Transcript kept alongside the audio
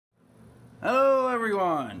Hello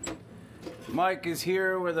everyone! Mike is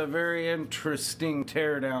here with a very interesting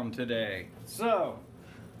teardown today. So,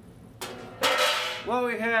 what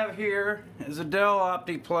we have here is a Dell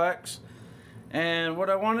Optiplex, and what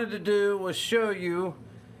I wanted to do was show you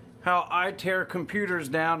how I tear computers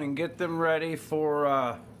down and get them ready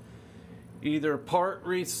for either part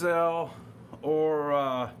resale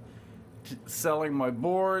or selling my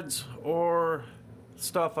boards or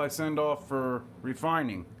stuff I send off for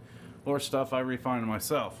refining, or stuff I refine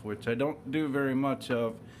myself, which I don't do very much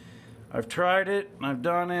of. I've tried it, I've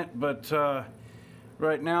done it, but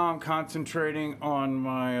right now I'm concentrating on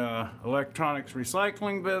my electronics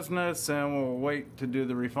recycling business, and we'll wait to do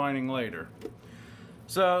the refining later.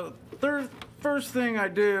 So first thing I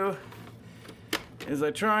do is I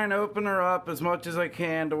try and open her up as much as I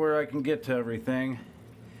can to where I can get to everything,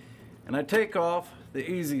 and I take off the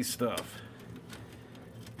easy stuff.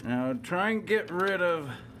 Now try and get rid of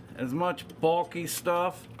as much bulky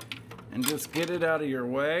stuff and just get it out of your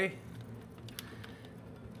way.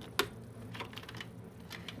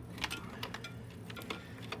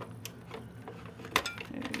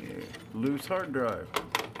 Hey, loose hard drive.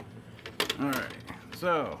 Alright,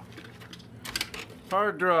 so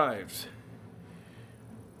hard drives.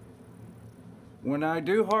 When I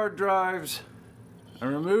do hard drives, I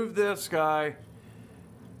remove this guy,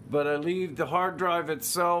 but I leave the hard drive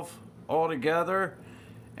itself altogether,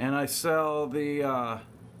 and I sell the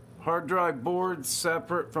hard drive boards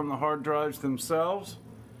separate from the hard drives themselves.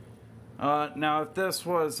 Now if this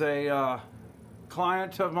was a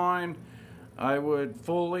client of mine, I would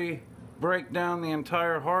fully break down the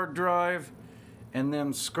entire hard drive and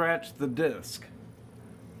then scratch the disk.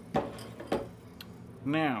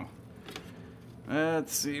 Now,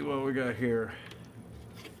 let's see what we got here.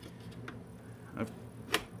 I've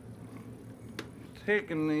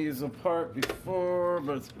taken these apart before,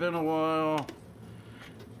 but it's been a while.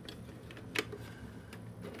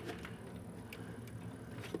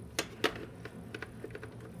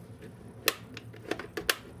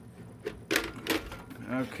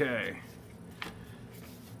 Okay.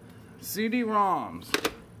 CD-ROMs.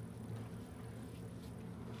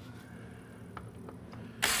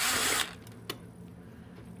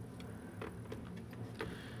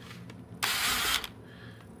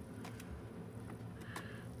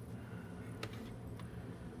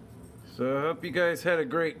 So I hope you guys had a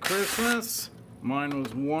great Christmas. Mine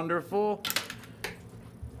was wonderful.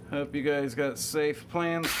 Hope you guys got safe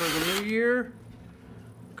plans for the new year.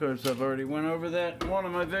 Of course, I've already went over that in one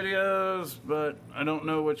of my videos, but I don't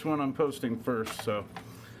know which one I'm posting first, so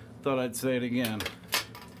thought I'd say it again.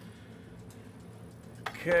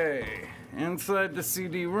 Okay, inside the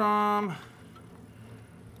CD-ROM.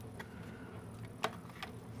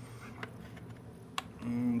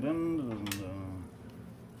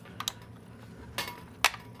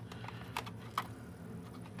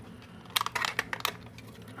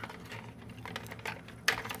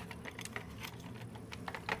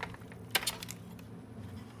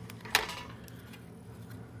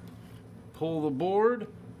 Pull the board,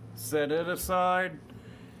 set it aside.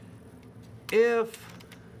 If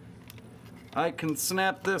I can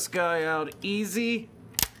snap this guy out easy,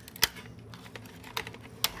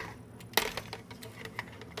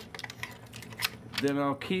 then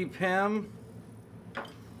I'll keep him.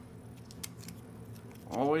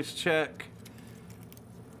 Always check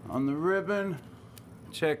on the ribbon,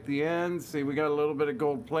 check the ends. See, we got a little bit of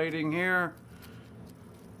gold plating here.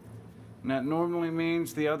 And that normally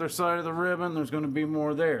means the other side of the ribbon, there's going to be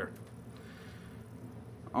more there.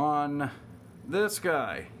 On this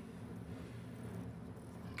guy,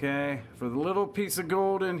 okay, for the little piece of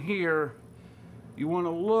gold in here, you want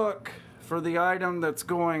to look for the item that's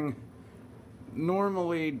going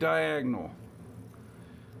normally diagonal.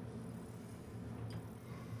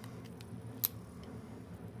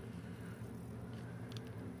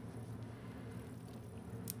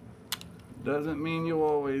 Doesn't mean you'll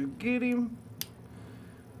always get him,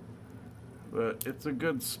 but it's a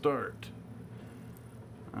good start.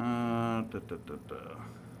 Okay,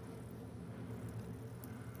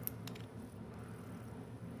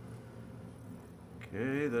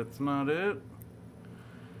 that's not it.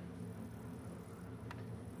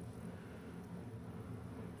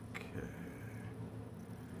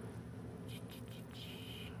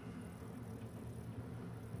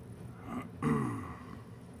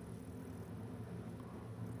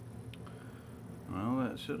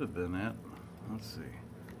 That should have been it. Let's see.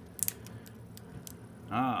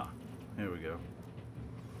 Ah, here we go.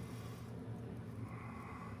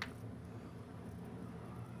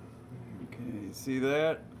 Okay, see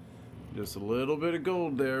that? Just a little bit of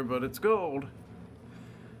gold there, but it's gold.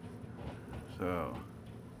 So,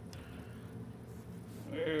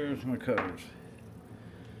 there's my cutters.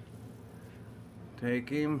 Take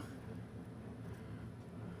him.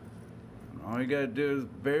 All you gotta do is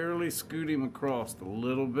barely scoot him across a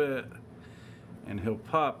little bit and he'll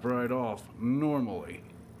pop right off normally.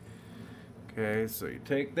 Okay, so you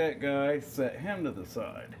take that guy, set him to the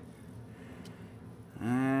side.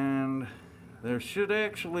 And there should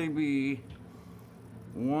actually be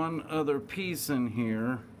one other piece in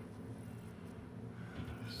here.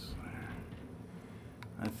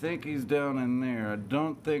 I think he's down in there. I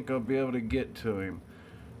don't think I'll be able to get to him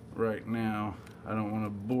right now. I don't want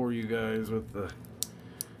to bore you guys with the... Let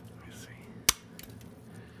me see.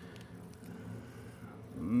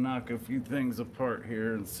 Knock a few things apart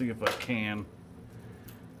here and see if I can.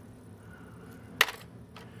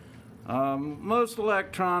 Most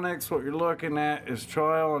electronics, what you're looking at is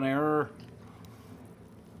trial and error.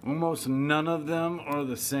 Almost none of them are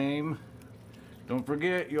the same. Don't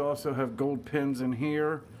forget, you also have gold pins in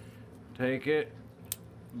here. Take it,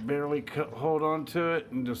 barely hold on to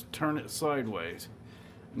it, and just turn it sideways.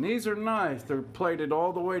 And these are nice. They're plated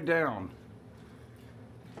all the way down.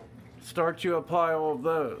 Start you a pile of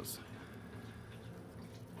those.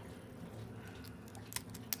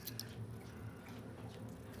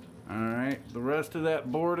 Alright, the rest of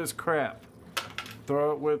that board is crap.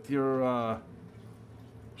 Throw it with your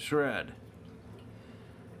shred.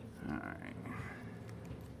 Alright.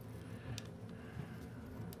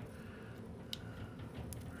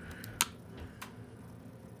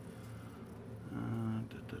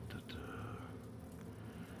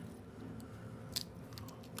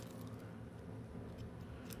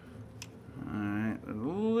 Alright, a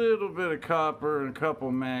little bit of copper and a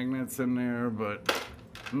couple magnets in there, but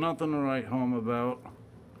nothing to write home about.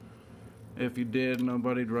 If you did,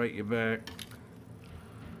 nobody'd write you back.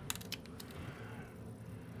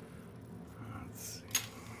 Let's see.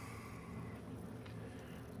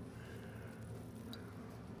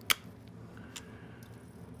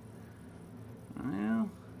 Well,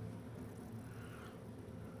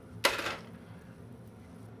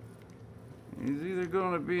 he's either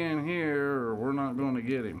going to be in here or we're not going to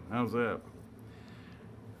get him. How's that?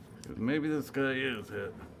 Because maybe this guy is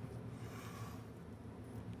hit.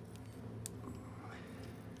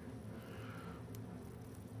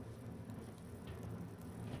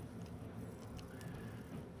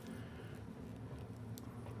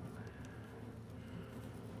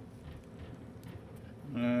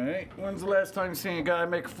 Alright, when's the last time you seen a guy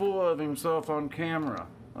make a fool of himself on camera?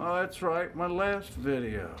 Oh, that's right, my last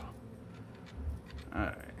video.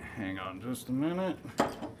 Alright, hang on just a minute.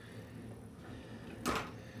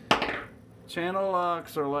 Channel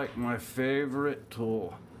locks are like my favorite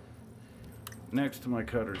tool. Next to my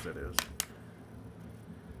cutters, it is.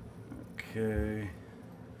 Okay.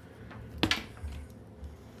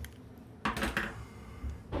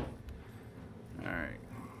 Alright.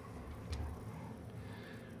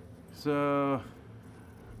 So,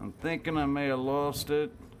 I'm thinking I may have lost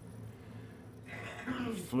it.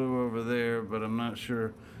 It flew over there, but I'm not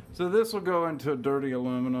sure. So this will go into dirty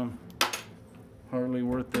aluminum. Hardly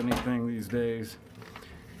worth anything these days.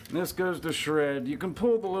 And this goes to shred. You can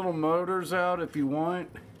pull the little motors out if you want,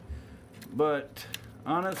 but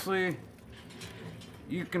honestly,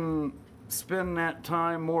 you can spend that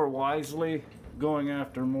time more wisely going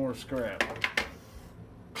after more scrap.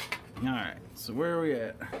 Alright, so where are we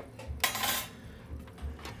at?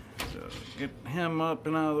 So get him up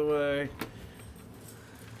and out of the way.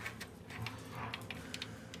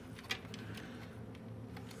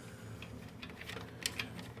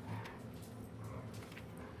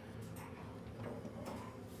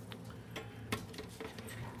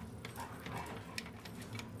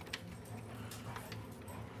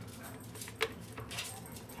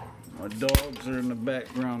 My dogs are in the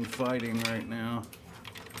background fighting right now.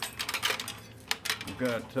 I've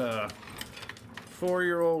got a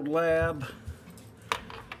 4-year-old lab.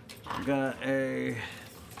 I've got a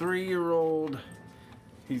 3-year-old.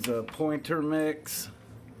 He's a pointer mix,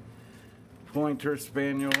 pointer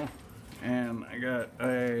spaniel, and I got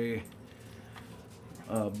a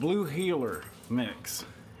blue heeler mix,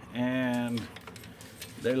 and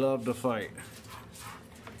they love to fight.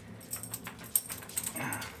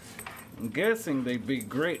 I'm guessing they'd be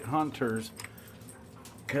great hunters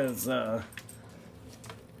because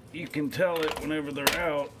you can tell it whenever they're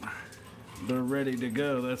out. They're ready to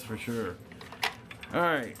go, that's for sure.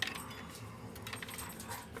 Alright.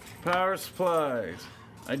 Power supplies.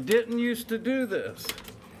 I didn't used to do this,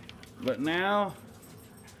 but now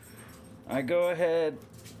I go ahead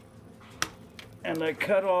and I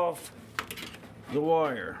cut off the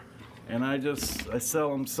wire, and I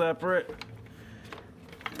sell them separate.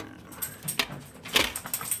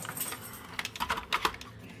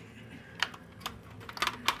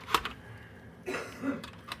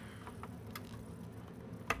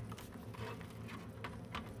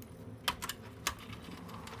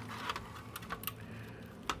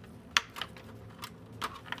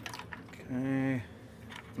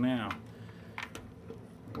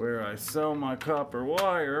 sell my copper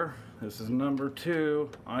wire, this is number 2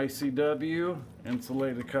 ICW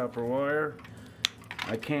insulated copper wire,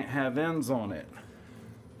 I can't have ends on it.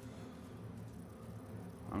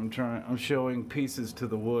 I'm showing pieces to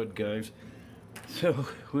the wood, guys. So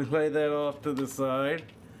we lay that off to the side.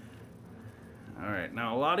 Alright,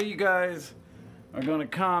 now a lot of you guys are going to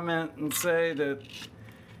comment and say that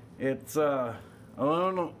it's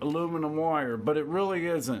aluminum wire, but it really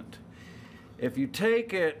isn't. If you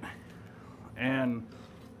take it and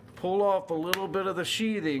pull off a little bit of the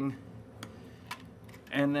sheathing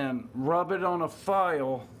and then rub it on a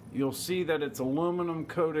file, you'll see that it's aluminum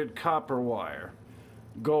coated copper wire.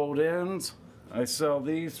 Gold ends, I sell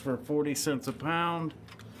these for 40 cents a pound.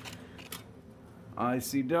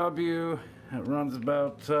 ICW, it runs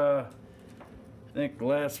about, I think the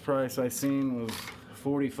last price I seen was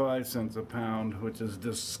 45 cents a pound, which is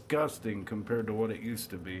disgusting compared to what it used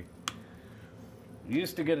to be. You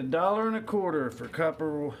used to get $1.25 for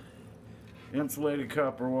copper, insulated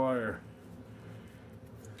copper wire.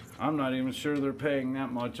 I'm not even sure they're paying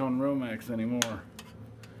that much on Romex anymore.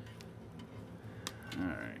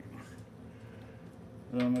 Alright.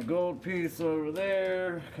 Then the gold piece over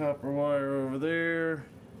there, copper wire over there.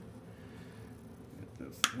 Get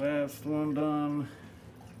this last one done.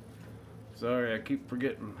 Sorry, I keep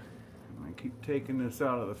forgetting. I keep taking this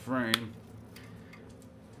out of the frame.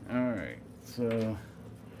 Alright, so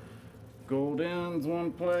gold ends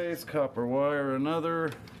one place, copper wire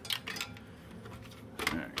another.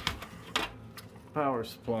 Alright. Power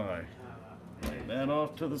supply. Lay that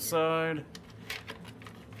off to the side.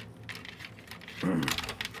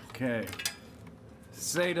 Okay.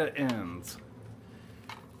 SATA ends.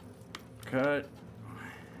 Cut.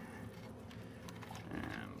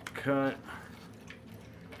 And cut.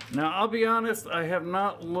 Now, I'll be honest, I have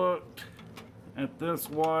not looked at this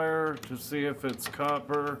wire to see if it's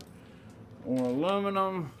copper or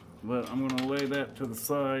aluminum, but I'm going to lay that to the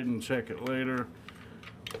side and check it later.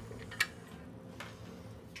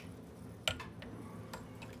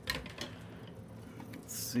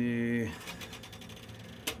 Let's see.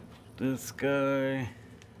 This guy.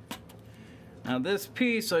 Now this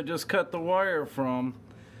piece I just cut the wire from.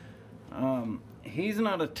 He's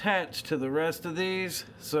not attached to the rest of these,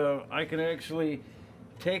 so I can actually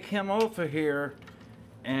take him off of here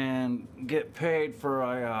and get paid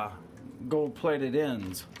for gold-plated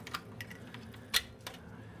ends.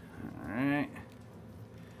 Alright.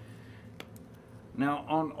 Now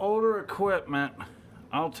on older equipment,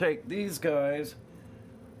 I'll take these guys.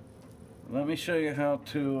 Let me show you how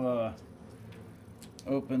to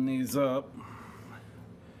open these up.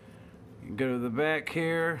 You go to the back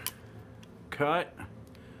here, cut,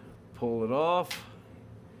 pull it off,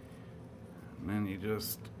 and then you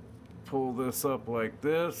just pull this up like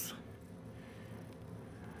this,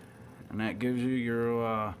 and that gives you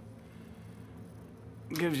your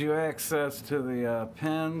gives you access to the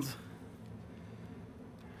pins.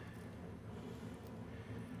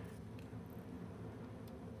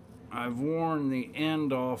 I've worn the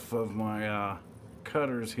end off of my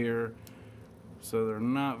cutters here, so they're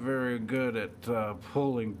not very good at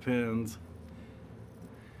pulling pins.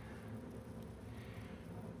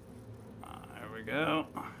 There we go.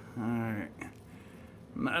 Alright.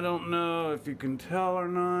 I don't know if you can tell or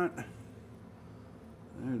not.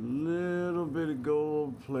 There's a little bit of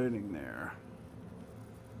gold plating there.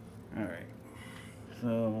 Alright. So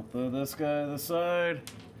we'll throw this guy to the side.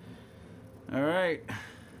 Alright.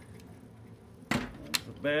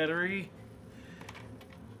 Battery.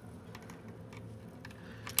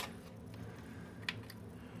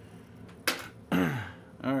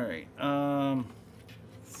 Alright,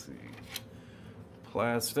 let's see.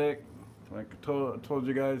 Plastic. Like I told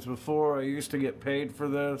you guys before, I used to get paid for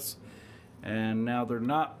this, and now they're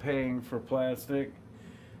not paying for plastic,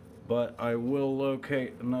 but I will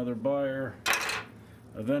locate another buyer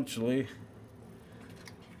eventually.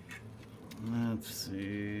 Let's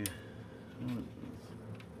see.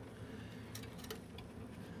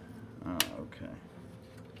 Oh, okay.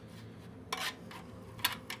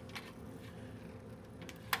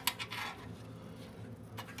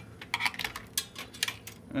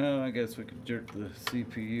 Well, I guess we could jerk the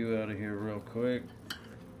CPU out of here real quick.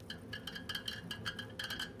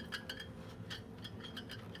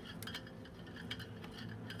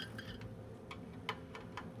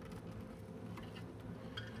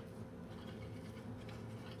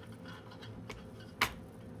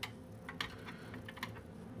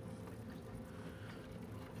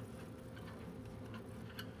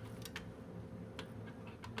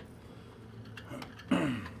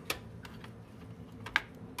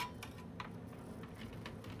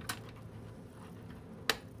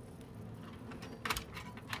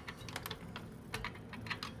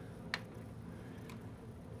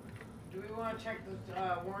 Do we want to check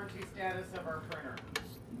the warranty status of our printer?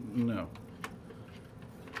 No.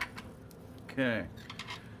 Okay.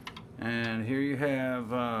 And here you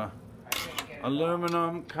have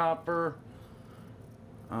aluminum, copper,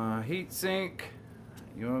 heat sink.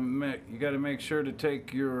 You got to make sure to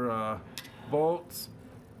take your bolts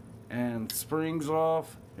and springs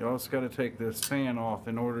off. You also got to take this fan off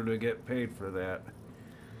in order to get paid for that.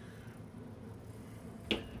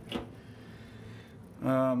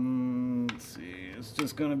 Let's see, it's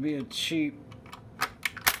just going to be a cheap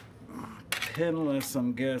pinless,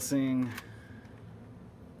 I'm guessing.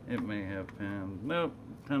 It may have pins. Nope,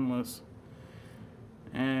 pinless.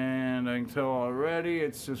 And I can tell already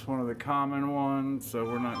it's just one of the common ones, so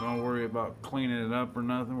we're not going to worry about cleaning it up or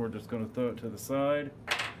nothing. We're just going to throw it to the side.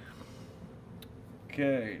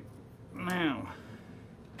 Okay, now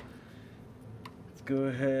let's go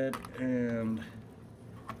ahead and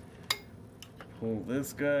pull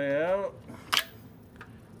this guy out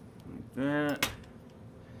like that.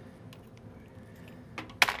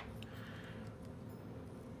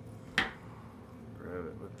 Grab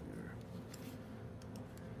it with your...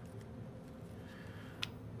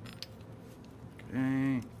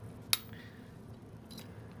 Okay.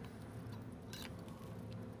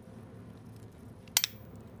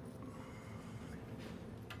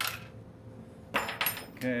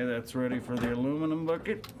 Okay, that's ready for the aluminum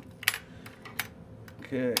bucket.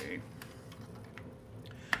 Okay.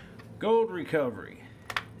 Gold recovery.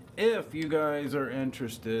 If you guys are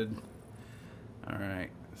interested,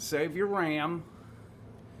 alright, save your RAM,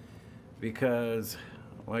 because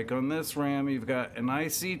like on this RAM you've got an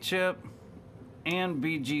IC chip and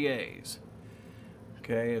BGAs.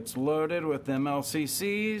 Okay, it's loaded with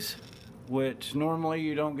MLCCs, which normally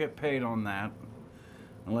you don't get paid on that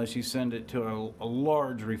unless you send it to a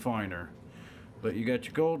large refiner. But you got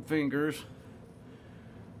your gold fingers.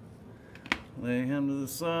 Lay him to the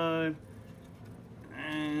side.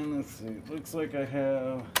 And let's see, it looks like I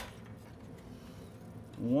have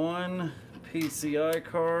one PCI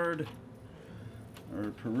card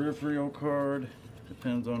or peripheral card.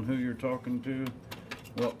 Depends on who you're talking to,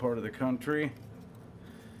 what part of the country.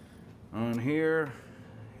 On here,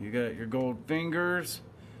 you got your gold fingers,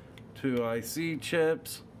 2 IC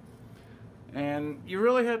chips, and you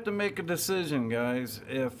really have to make a decision, guys.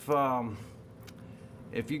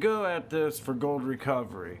 If you go at this for gold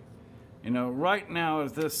recovery, you know, right now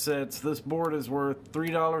as this sits, this board is worth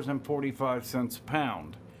 $3.45 a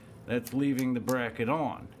pound. That's leaving the bracket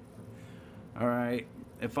on. Alright,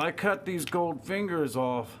 if I cut these gold fingers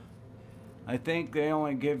off, I think they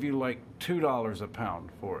only give you like $2 a pound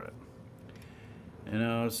for it. You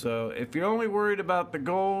know, so if you're only worried about the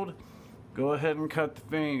gold, go ahead and cut the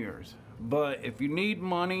fingers. But if you need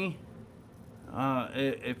money,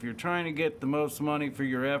 if you're trying to get the most money for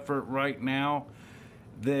your effort right now,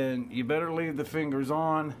 then you better leave the fingers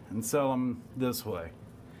on and sell them this way.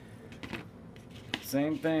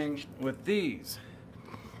 Same thing with these.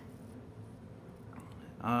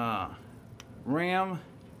 RAM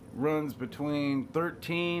runs between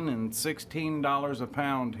 $13 and $16 a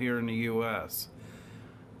pound here in the US.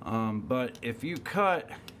 But if you cut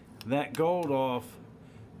that gold off,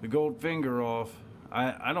 the gold finger off,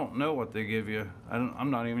 I don't know what they give you.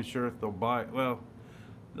 I'm not even sure if they'll buy it. Well,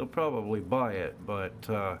 they'll probably buy it, but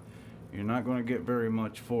you're not going to get very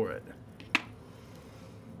much for it.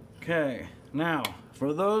 Okay, now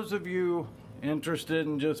for those of you interested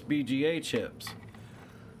in just BGA chips,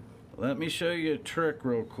 let me show you a trick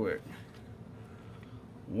real quick.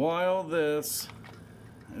 While this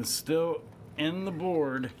is still in the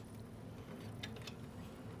board,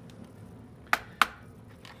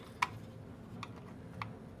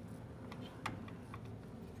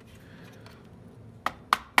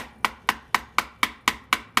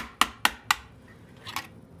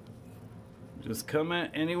 just come at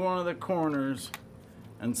any one of the corners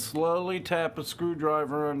and slowly tap a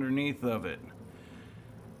screwdriver underneath of it.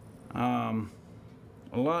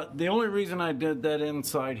 The only reason I did that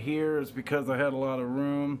inside here is because I had a lot of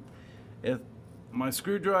room. If my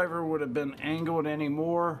screwdriver would have been angled any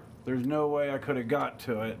more, there's no way I could have got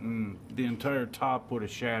to it and the entire top would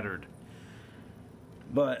have shattered.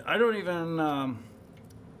 But I don't even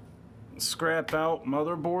scrap out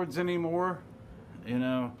motherboards anymore. You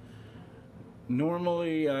know,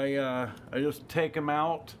 normally I just take them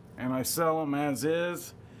out and I sell them as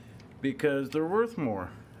is because they're worth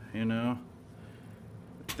more, you know.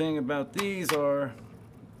 The thing about these are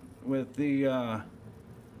with the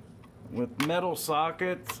with metal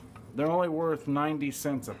sockets, they're only worth 90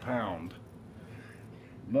 cents a pound.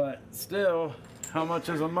 But still, how much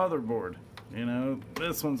is a motherboard? You know,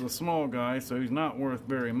 this one's a small guy, so he's not worth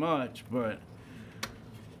very much, but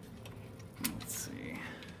let's see.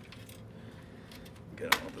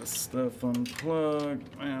 Got all this stuff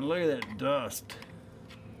unplugged. Man, look at that dust.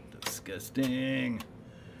 Disgusting.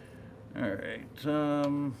 Alright,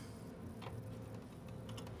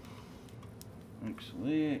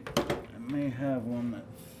 actually, I may have one that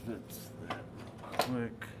fits that real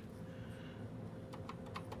quick.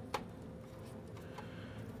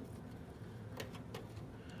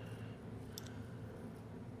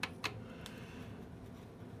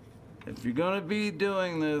 If you're going to be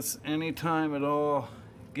doing this anytime at all,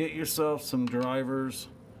 get yourself some drivers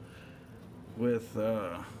with,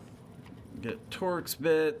 get Torx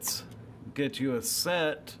bits, get you a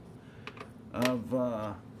set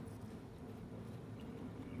of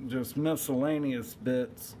just miscellaneous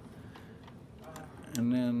bits,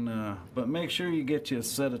 and then, but make sure you get you a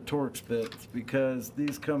set of Torx bits because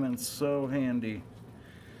these come in so handy,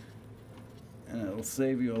 and it'll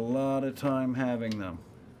save you a lot of time having them.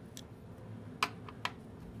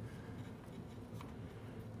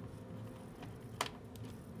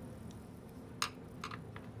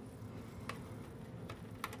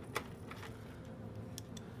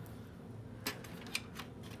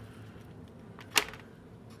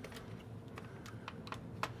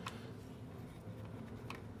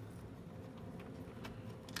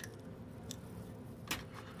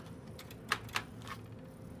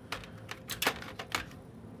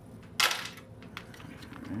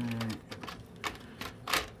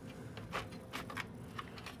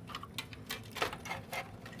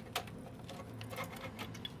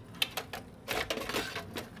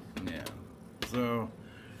 So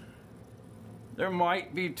there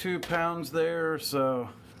might be 2 pounds there, so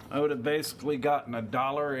I would have basically gotten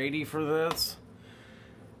 $1.80 for this,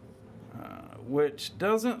 which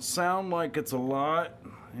doesn't sound like it's a lot.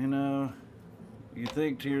 You know, you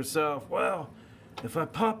think to yourself, well, if I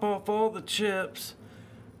pop off all the chips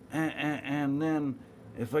and then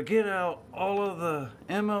if I get out all of the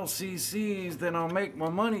MLCCs, then I'll make my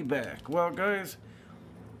money back. Well, guys,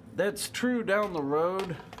 that's true down the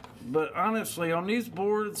road. But honestly, on these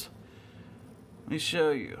boards, let me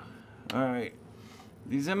show you. Alright,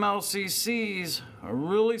 these MLCCs are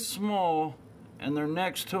really small and they're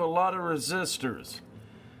next to a lot of resistors.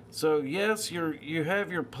 So yes, you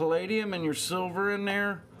have your palladium and your silver in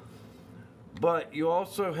there, but you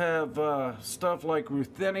also have stuff like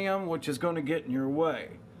ruthenium, which is going to get in your way.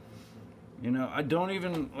 You know, I don't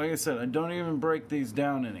even, like I said, I don't even break these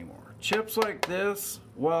down anymore. Chips like this,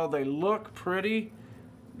 while they look pretty,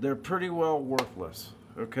 they're pretty well worthless,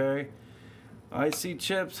 okay? IC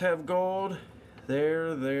chips have gold.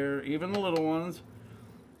 They're even the little ones.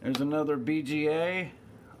 There's another BGA.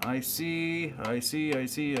 IC.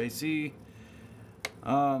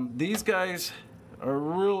 These guys are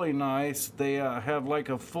really nice. They have like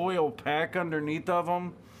a foil pack underneath of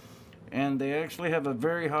them, and they actually have a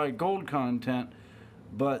very high gold content,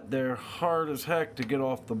 but they're hard as heck to get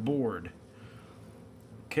off the board.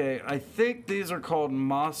 Okay, I think these are called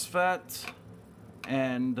MOSFETs,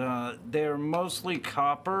 and they're mostly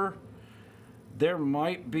copper. There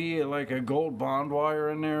might be like a gold bond wire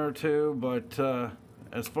in there or two, but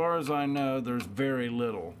as far as I know, there's very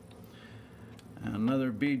little.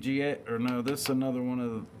 Another BGA, or no, this is another one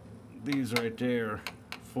of these right there,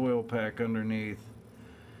 foil pack underneath.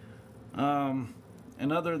 And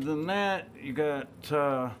other than that, you got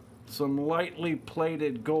some lightly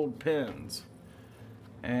plated gold pins.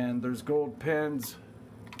 And there's gold pins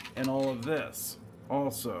in all of this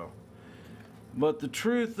also. But the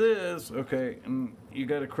truth is, okay, and you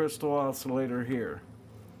got a crystal oscillator here.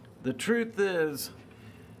 The truth is,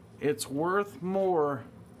 it's worth more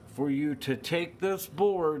for you to take this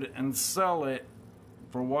board and sell it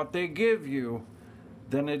for what they give you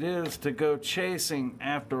than it is to go chasing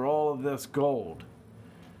after all of this gold.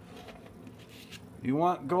 You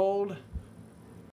want gold?